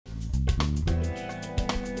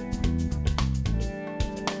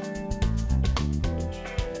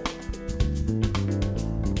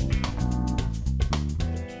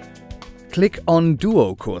Click on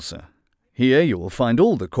Duo-Kurse. Here you will find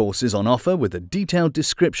all the courses on offer with a detailed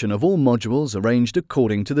description of all modules arranged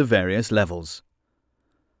according to the various levels.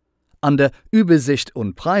 Under Übersicht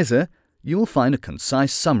und Preise, you will find a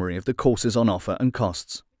concise summary of the courses on offer and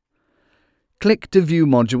costs. Click to view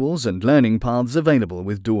modules and learning paths available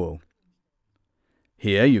with Duo.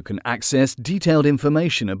 Here you can access detailed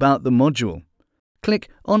information about the module. Click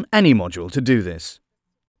on any module to do this.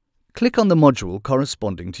 Click on the module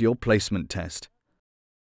corresponding to your placement test.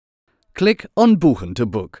 Click on Buchen to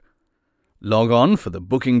book. Log on for the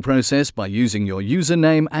booking process by using your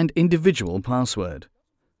username and individual password.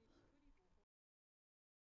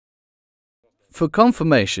 For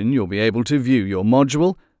confirmation, you'll be able to view your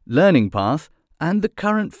module, learning path, and the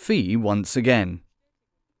current fee once again.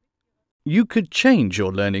 You could change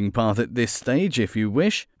your learning path at this stage if you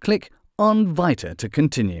wish. Click on Weiter to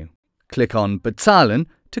continue. Click on Bezahlen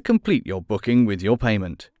to complete your booking with your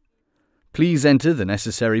payment. Please enter the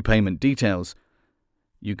necessary payment details.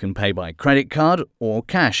 You can pay by credit card or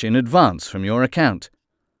cash in advance from your account.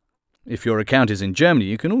 If your account is in Germany,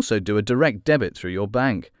 you can also do a direct debit through your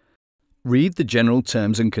bank. Read the general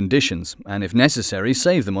terms and conditions, and if necessary,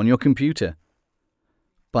 save them on your computer.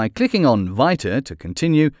 By clicking on Weiter to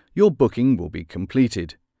continue, your booking will be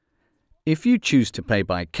completed. If you choose to pay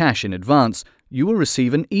by cash in advance, you will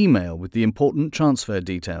receive an email with the important transfer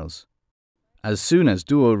details. As soon as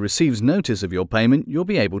Duo receives notice of your payment, you'll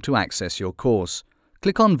be able to access your course.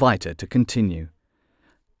 Click on Weiter to continue.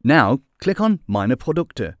 Now, click on Meine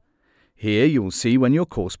Produkte. Here you will see when your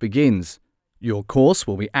course begins. Your course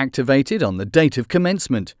will be activated on the date of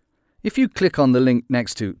commencement. If you click on the link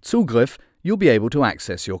next to Zugriff, you'll be able to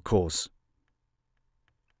access your course.